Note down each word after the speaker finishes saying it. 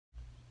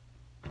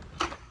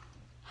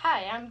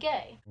hi, I'm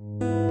gay.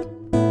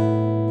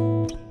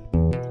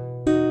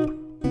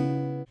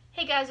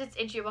 Hey guys, it's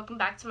Idji. Welcome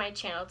back to my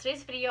channel.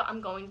 Today's video,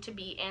 I'm going to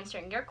be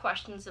answering your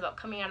questions about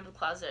coming out of the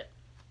closet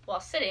while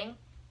sitting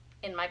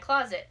in my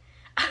closet.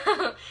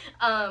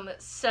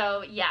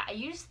 So yeah, I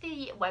use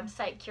the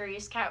website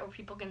Curious Cat where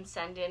people can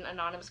send in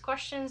anonymous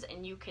questions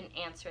and you can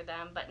answer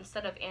them, but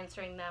instead of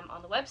answering them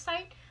on the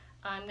website,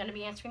 I'm going to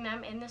be answering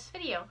them in this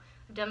video.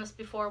 I've done this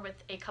before with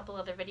a couple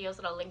other videos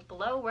that I'll link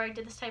below where I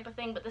did this type of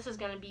thing, but this is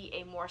going to be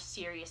a more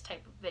serious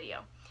type of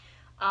video.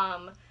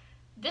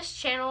 This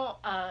channel,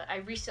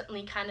 I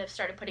recently kind of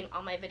started putting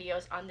all my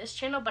videos on this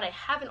channel, but I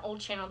have an old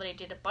channel that I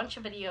did a bunch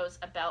of videos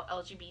about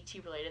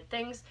LGBT related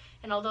things,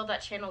 and although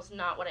that channel is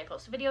not what I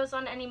post videos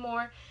on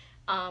anymore,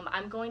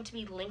 I'm going to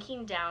be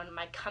linking down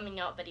my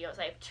coming out videos.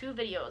 I have 2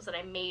 videos that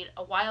I made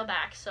a while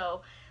back,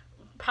 so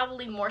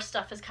probably more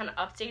stuff is kind of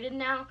updated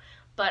now,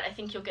 but I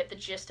think you'll get the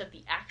gist of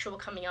the actual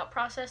coming out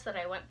process that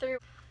I went through.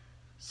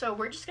 So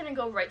we're just going to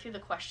go right through the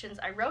questions.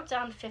 I wrote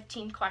down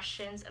 15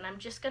 questions, and I'm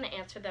just going to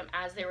answer them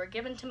as they were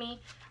given to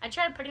me. I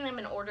tried putting them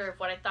in order of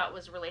what I thought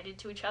was related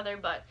to each other,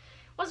 but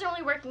it wasn't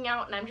really working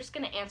out, and I'm just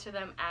going to answer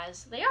them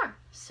as they are.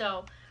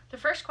 So the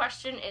first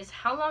question is,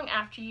 how long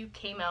after you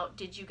came out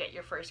did you get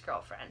your first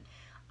girlfriend?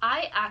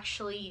 I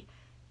actually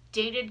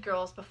dated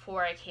girls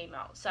before I came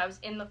out, so I was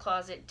in the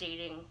closet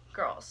dating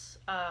girls.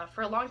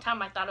 For a long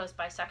time I thought I was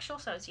bisexual,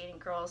 so I was dating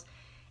girls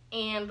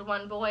and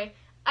one boy.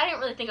 I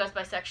didn't really think I was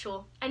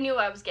bisexual. I knew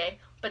I was gay,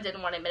 but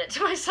didn't want to admit it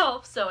to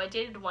myself, so I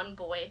dated one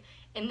boy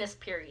in this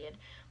period.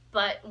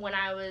 But when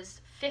I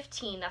was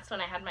 15, that's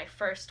when I had my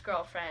first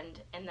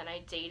girlfriend, and then I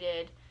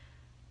dated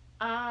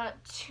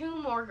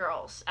 2 more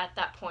girls at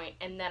that point,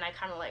 and then I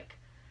kind of like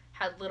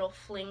had little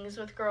flings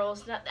with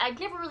girls. I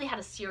never really had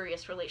a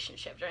serious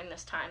relationship during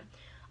this time.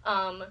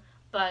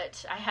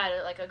 But I had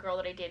like a girl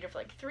that I dated for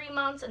like 3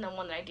 months, and then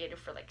one that I dated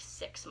for like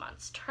 6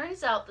 months.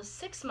 Turns out the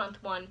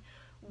 6-month one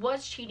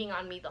was cheating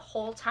on me the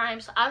whole time,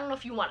 so I don't know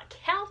if you want to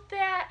count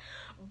that,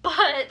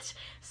 but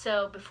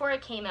so before I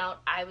came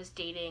out, I was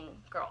dating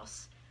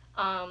girls.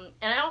 And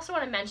I also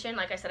want to mention,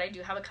 like I said, I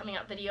do have a coming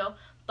out video,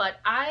 but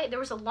there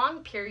was a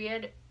long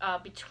period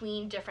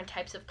between different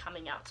types of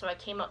coming out. So I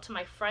came out to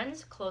my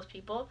friends, close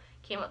people,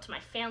 came out to my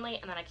family,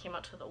 and then I came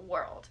out to the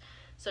world.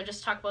 So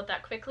just talk about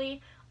that quickly.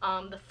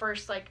 The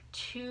first like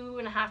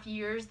 2.5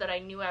 years that I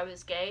knew I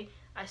was gay,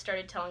 I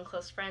started telling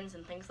close friends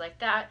and things like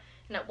that.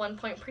 And at one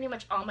point, pretty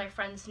much all my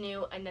friends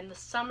knew. And then the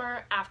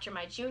summer after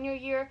my junior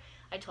year,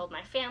 I told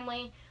my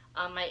family,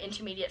 my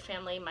intermediate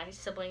family, my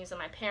siblings and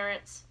my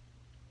parents,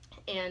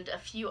 and a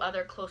few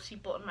other close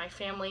people in my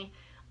family.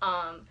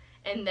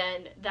 And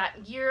then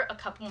that year, a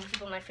couple more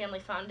people in my family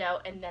found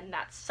out. And then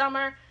that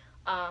summer,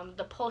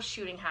 the Pulse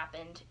shooting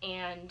happened.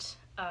 And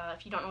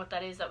if you don't know what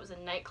that is, that was a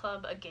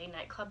nightclub, a gay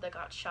nightclub that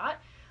got shot.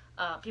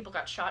 People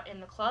got shot in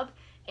the club.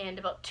 And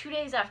about 2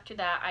 days after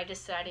that, I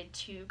decided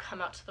to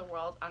come out to the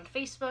world on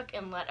Facebook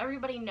and let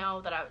everybody know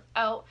that I was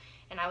out,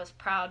 and I was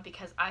proud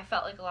because I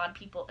felt like a lot of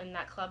people in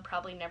that club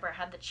probably never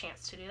had the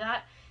chance to do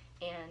that,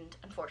 and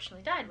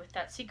unfortunately died with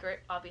that secret.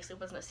 Obviously it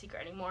wasn't a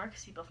secret anymore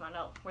because people found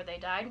out where they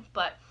died,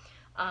 but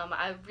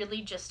I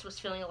really just was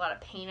feeling a lot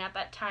of pain at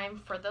that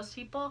time for those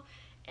people,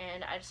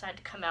 and I decided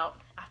to come out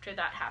after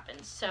that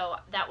happened. So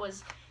that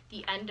was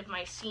the end of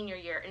my senior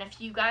year. And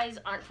if you guys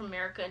aren't from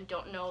America and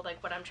don't know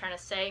like what I'm trying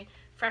to say,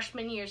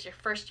 freshman year is your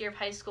first year of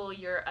high school,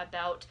 you're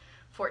about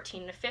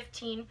 14 to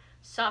 15.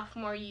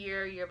 Sophomore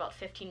year, you're about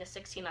 15 to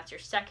 16, that's your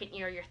second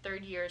year. Your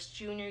third year is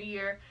junior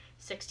year,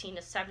 16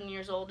 to 7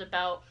 years old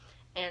about.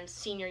 And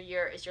senior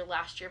year is your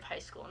last year of high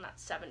school, and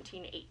that's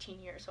 17 to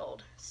 18 years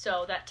old.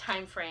 So that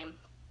time frame,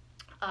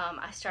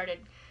 I started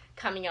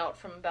coming out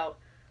from about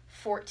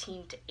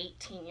 14 to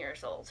 18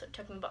 years old. So it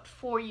took me about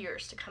 4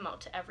 years to come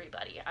out to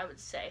everybody, I would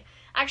say.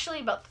 Actually,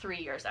 about 3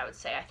 years, I would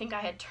say. I think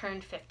I had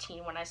turned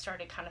 15 when I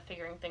started kind of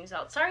figuring things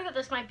out. Sorry that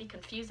this might be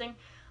confusing,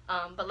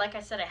 but like I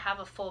said, I have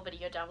a full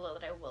video down below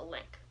that I will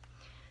link.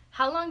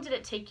 How long did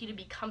it take you to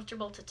be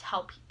comfortable to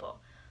tell people?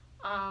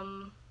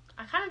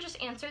 I kind of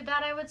just answered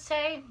that, I would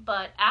say,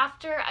 but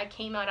after I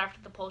came out after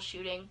the Pulse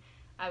shooting,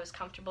 I was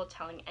comfortable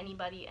telling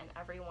anybody and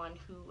everyone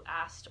who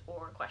asked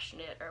or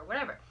questioned it or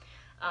whatever.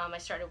 I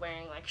started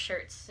wearing like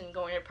shirts and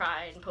going to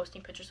Pride and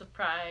posting pictures of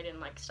Pride and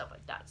like stuff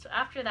like that. So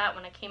after that,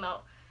 when I came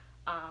out,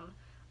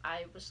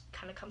 I was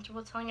kind of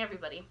comfortable telling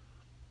everybody.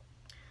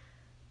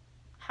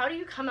 How do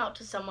you come out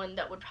to someone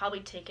that would probably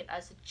take it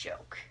as a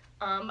joke?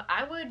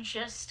 I would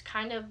just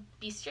kind of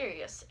be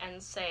serious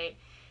and say,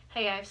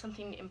 hey, I have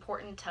something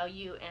important to tell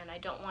you, and I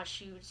don't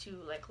want you to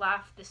like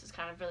laugh. This is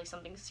kind of really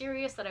something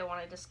serious that I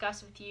want to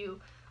discuss with you,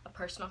 a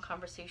personal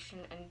conversation,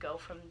 and go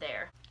from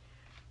there.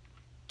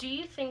 Do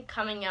you think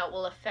coming out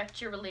will affect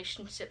your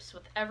relationships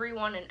with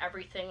everyone and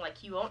everything?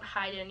 Like you won't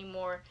hide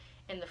anymore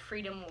and the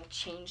freedom will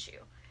change you?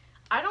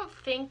 I don't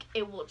think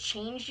it will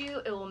change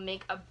you. It will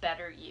make a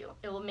better you.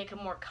 It will make a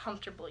more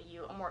comfortable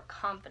you, a more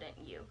confident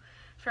you.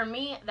 For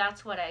me,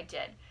 that's what I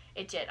did.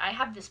 It did. I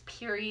had this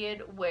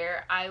period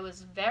where I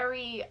was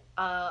very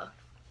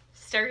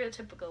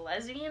stereotypical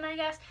lesbian, I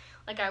guess.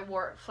 Like I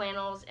wore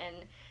flannels and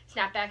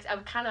snapbacks, I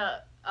was kind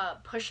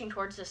of pushing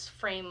towards this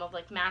frame of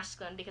like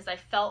masculine because I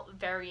felt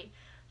very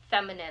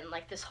feminine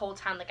like this whole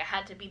time. Like I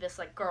had to be this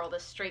like girl,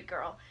 this straight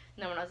girl.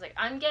 And then when I was like,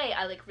 I'm gay,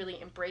 I like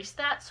really embraced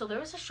that. So there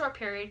was a short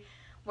period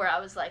where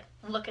I was like,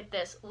 look at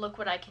this, look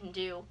what I can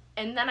do.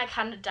 And then I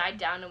kind of died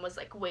down and was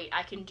like, wait,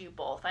 I can do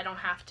both. I don't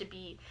have to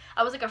be,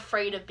 I was like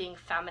afraid of being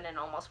feminine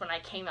almost when I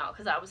came out,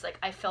 because I was like,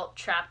 I felt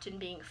trapped in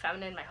being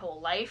feminine my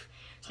whole life.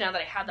 So now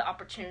that I had the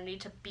opportunity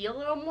to be a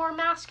little more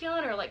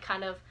masculine or like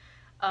kind of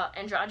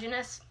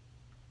androgynous,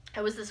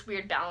 it was this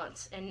weird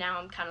balance. And now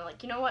I'm kind of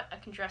like, you know what, I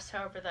can dress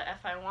however the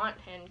F I want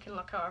and can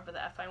look however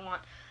the F I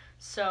want.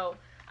 So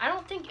I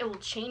don't think it will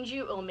change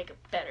you, it will make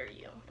a better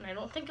you. And I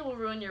don't think it will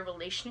ruin your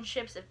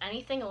relationships. If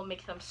anything, it will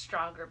make them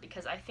stronger,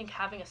 because I think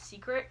having a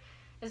secret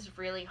is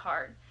really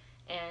hard.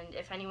 And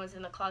if anyone's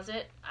in the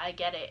closet, I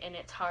get it, and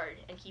it's hard,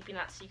 and keeping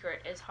that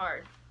secret is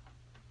hard.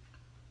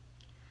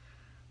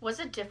 Was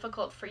it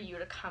difficult for you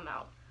to come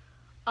out?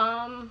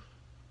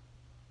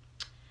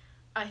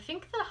 I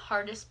think the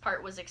hardest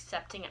part was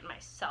accepting it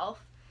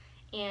myself.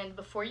 And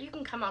before you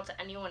can come out to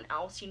anyone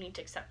else, you need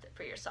to accept it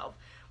for yourself.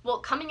 Well,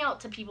 coming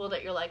out to people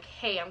that you're like,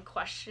 hey, I'm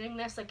questioning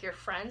this, like your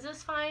friends,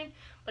 is fine.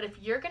 But if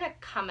you're going to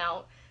come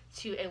out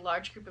to a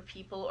large group of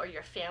people or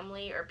your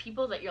family or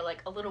people that you're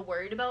like a little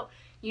worried about,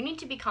 you need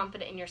to be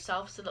confident in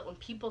yourself so that when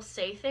people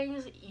say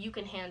things, you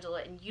can handle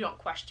it and you don't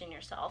question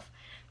yourself.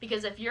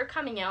 Because if you're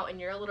coming out and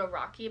you're a little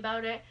rocky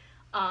about it,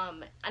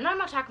 and I'm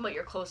not talking about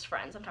your close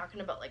friends, I'm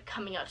talking about like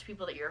coming out to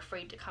people that you're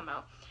afraid to come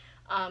out.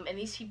 And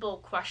these people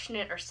question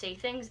it or say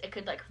things, it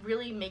could like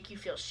really make you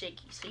feel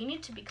shaky. So you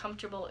need to be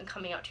comfortable in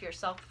coming out to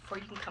yourself before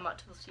you can come out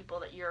to those people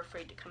that you're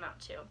afraid to come out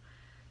to.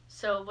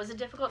 So was it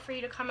difficult for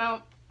you to come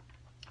out?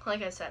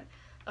 Like I said,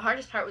 the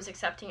hardest part was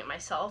accepting it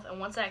myself, and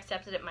once I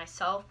accepted it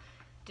myself,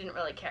 didn't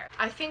really care.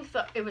 I think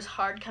that it was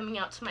hard coming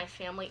out to my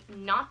family,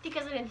 not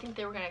because I didn't think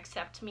they were going to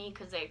accept me,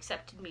 because they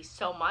accepted me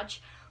so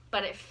much,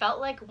 but it felt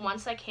like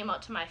once I came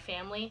out to my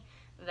family,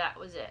 that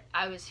was it.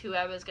 I was who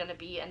I was going to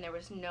be, and there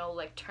was no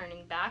like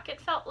turning back, it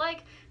felt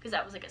like, because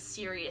that was like a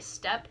serious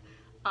step.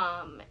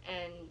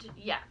 And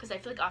yeah, because I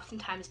feel like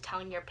oftentimes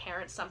telling your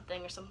parents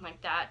something or something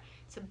like that,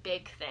 it's a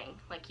big thing.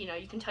 Like, you know,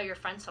 you can tell your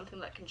friends something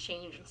that can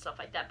change and stuff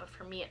like that, but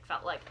for me it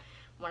felt like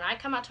when I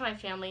come out to my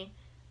family,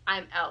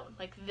 I'm out.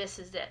 Like, this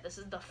is it. This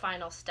is the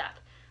final step.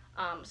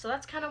 So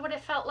that's kind of what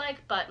it felt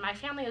like, but my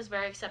family was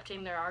very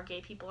accepting. There are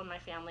gay people in my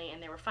family,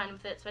 and they were fine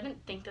with it, so I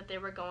didn't think that they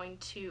were going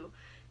to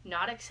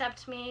not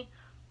accept me.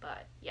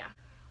 But yeah.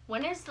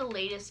 When is the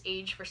latest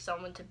age for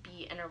someone to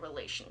be in a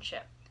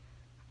relationship?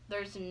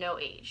 There's no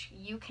age.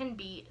 You can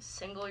be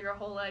single your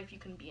whole life. You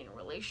can be in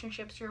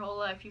relationships your whole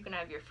life. You can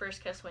have your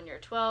first kiss when you're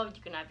 12.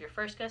 You can have your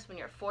first kiss when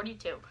you're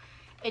 42.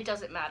 It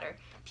doesn't matter.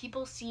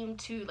 People seem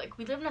to, like,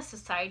 we live in a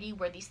society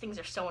where these things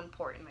are so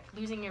important, like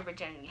losing your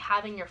virginity,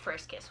 having your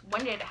first kiss.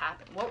 When did it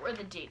happen? What were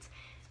the dates?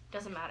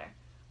 Doesn't matter.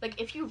 Like,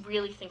 if you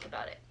really think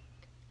about it,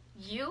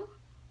 you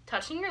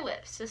touching your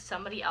lips to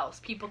somebody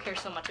else, people care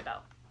so much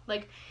about.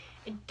 Like,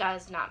 it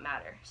does not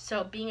matter.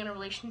 So being in a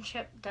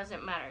relationship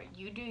doesn't matter.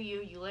 You do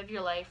you. You live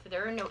your life.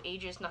 There are no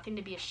ages, nothing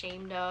to be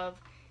ashamed of,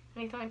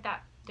 anything like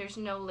that. There's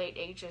no late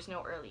age. There's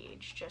no early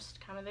age.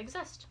 Just kind of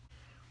exist.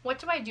 What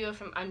do I do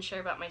if I'm unsure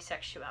about my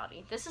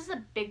sexuality? This is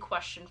a big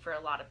question for a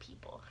lot of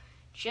people.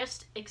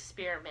 Just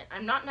experiment.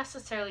 I'm not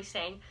necessarily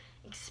saying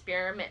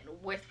experiment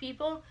with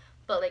people,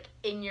 but like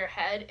in your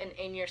head and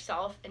in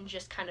yourself, and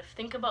just kind of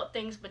think about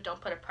things, but don't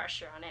put a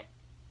pressure on it.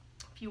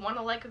 If you want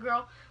to like a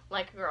girl,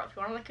 like a girl. If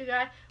you want to like a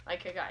guy,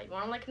 like a guy. You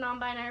want to like a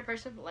non-binary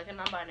person, like a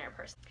non-binary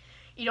person.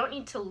 You don't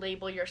need to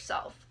label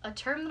yourself. A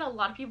term that a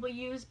lot of people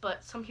use,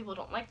 but some people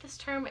don't like this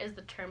term, is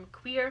the term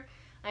queer.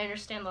 I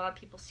understand a lot of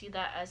people see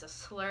that as a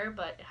slur,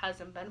 but it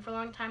hasn't been for a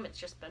long time. It's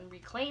just been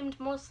reclaimed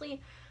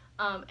mostly.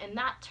 And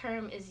that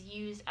term is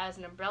used as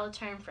an umbrella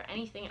term for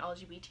anything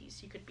LGBT.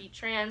 So you could be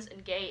trans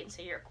and gay and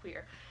say you're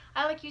queer.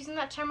 I like using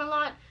that term a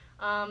lot.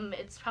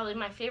 It's probably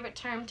my favorite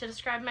term to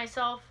describe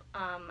myself.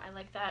 I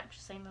like that,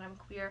 just saying that I'm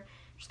queer,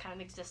 just kind of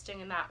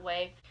existing in that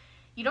way.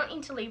 You don't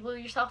need to label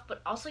yourself,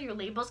 but also your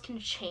labels can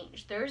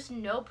change. There's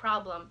no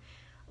problem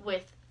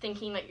with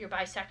thinking that you're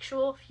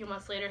bisexual, a few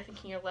months later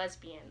thinking you're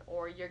lesbian,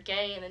 or you're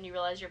gay and then you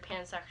realize you're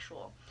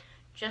pansexual.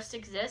 Just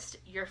exist,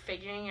 you're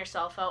figuring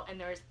yourself out, and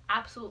there is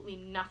absolutely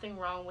nothing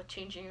wrong with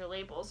changing your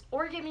labels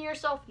or giving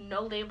yourself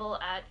no label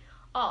at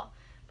all.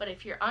 But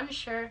if you're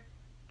unsure,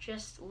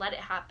 just let it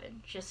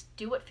happen. Just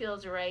do what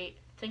feels right,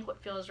 think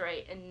what feels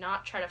right, and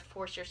not try to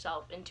force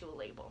yourself into a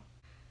label.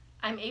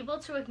 I'm able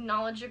to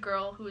acknowledge a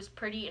girl who is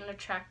pretty and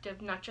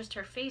attractive, not just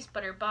her face,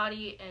 but her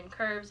body and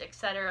curves,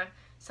 etc.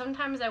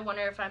 Sometimes I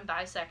wonder if I'm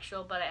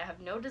bisexual, but I have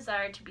no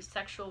desire to be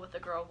sexual with a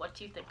girl. What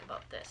do you think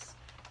about this?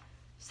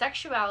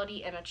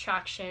 Sexuality and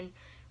attraction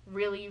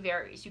really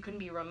varies. You can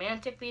be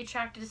romantically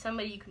attracted to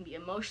somebody, you can be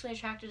emotionally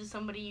attracted to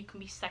somebody, you can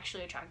be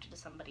sexually attracted to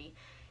somebody.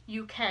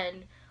 You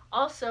can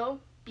also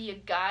be a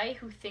guy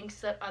who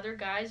thinks that other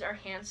guys are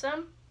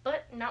handsome,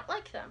 but not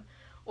like them,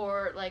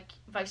 or like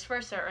vice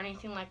versa, or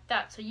anything like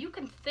that. So you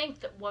can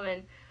think that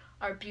women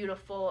are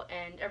beautiful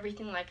and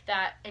everything like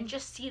that, and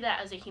just see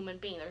that as a human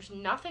being. There's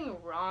nothing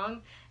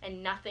wrong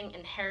and nothing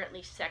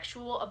inherently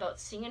sexual about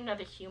seeing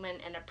another human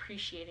and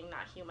appreciating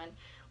that human,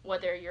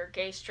 whether you're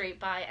gay, straight,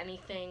 bi,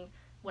 anything,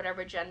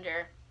 whatever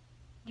gender.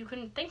 You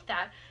can think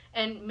that,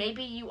 and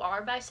maybe you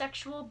are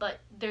bisexual, but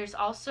there's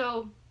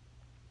also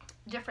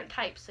different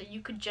types. So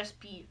you could just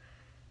be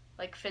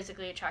like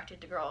physically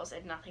attracted to girls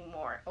and nothing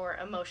more, or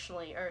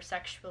emotionally or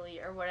sexually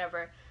or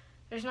whatever.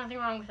 There's nothing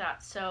wrong with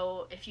that.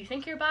 So if you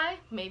think you're bi,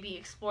 maybe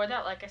explore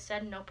that. Like I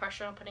said, no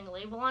pressure on putting a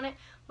label on it,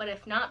 but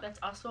if not, that's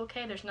also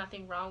okay. There's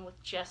nothing wrong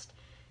with just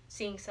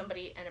seeing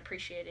somebody and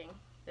appreciating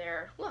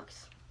their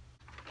looks.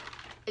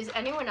 Is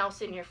anyone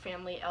else in your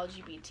family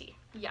LGBT?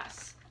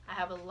 Yes. I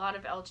have a lot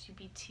of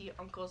LGBT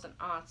uncles and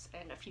aunts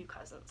and a few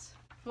cousins.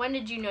 When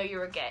did you know you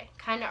were gay?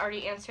 Kind of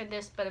already answered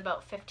this, but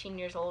about 15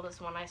 years old is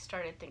when I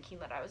started thinking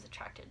that I was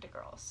attracted to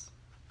girls.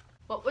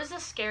 What was the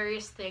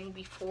scariest thing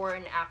before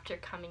and after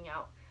coming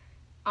out?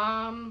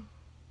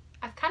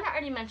 I've kind of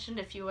already mentioned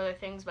a few other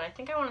things, but I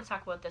think I want to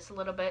talk about this a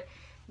little bit,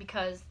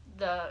 because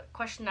the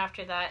question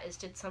after that is,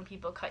 did some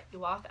people cut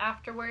you off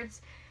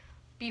afterwards?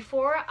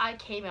 Before I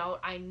came out,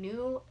 I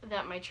knew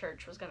that my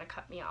church was going to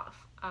cut me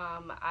off.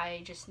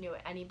 I just knew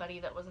anybody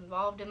that was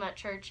involved in that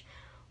church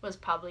was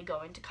probably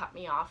going to cut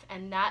me off,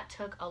 and that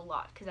took a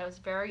lot because I was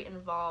very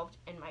involved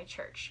in my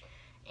church,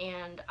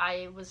 and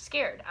I was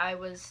scared.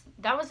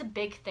 That was a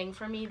big thing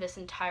for me this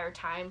entire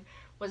time,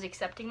 was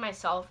accepting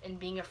myself and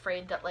being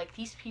afraid that like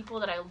these people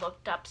that I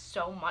looked up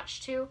so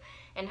much to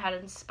and had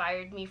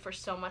inspired me for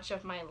so much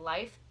of my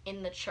life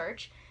in the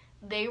church,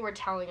 they were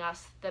telling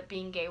us that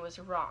being gay was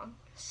wrong.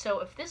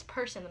 So if this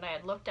person that I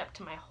had looked up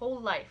to my whole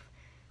life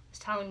was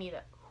telling me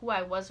that who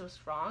I was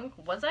wrong,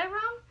 was I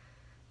wrong?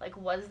 Like,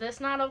 was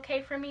this not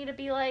okay for me to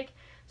be like?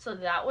 So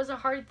that was a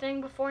hard thing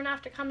before and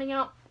after coming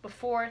out.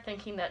 Before,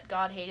 thinking that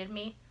God hated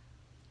me.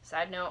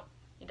 Side note,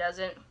 he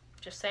doesn't.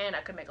 Just saying,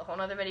 I could make a whole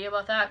nother video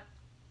about that.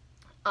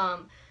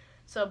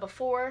 So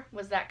before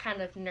was that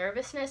kind of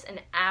nervousness,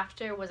 and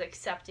after was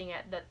accepting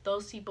it, that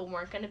those people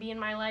weren't going to be in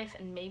my life,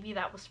 and maybe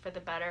that was for the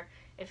better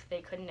if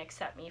they couldn't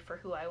accept me for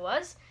who I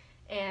was.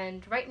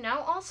 And right now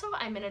also,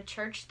 I'm in a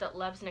church that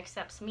loves and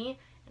accepts me,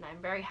 and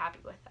I'm very happy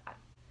with that.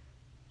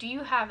 Do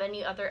you have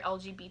any other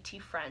LGBT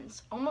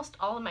friends? Almost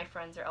all of my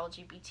friends are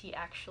LGBT,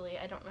 actually.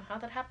 I don't know how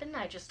that happened.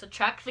 I just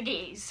attract the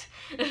gays.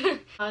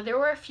 There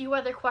were a few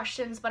other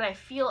questions, but I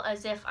feel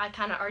as if I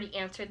kind of already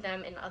answered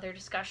them in other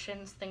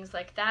discussions, things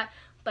like that.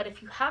 But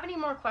if you have any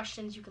more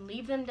questions, you can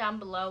leave them down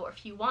below, or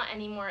if you want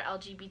any more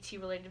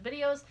LGBT-related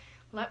videos,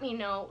 let me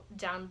know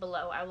down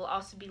below. I will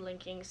also be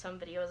linking some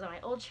videos on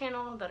my old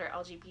channel that are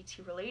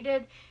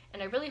LGBT-related,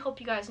 and I really hope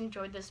you guys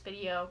enjoyed this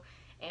video.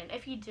 And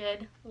if you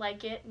did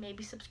like it,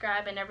 maybe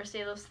subscribe. I never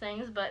say those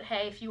things, but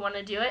hey, if you want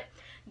to do it,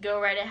 go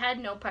right ahead.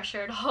 No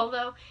pressure at all,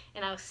 though.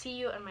 And I'll see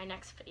you in my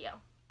next video.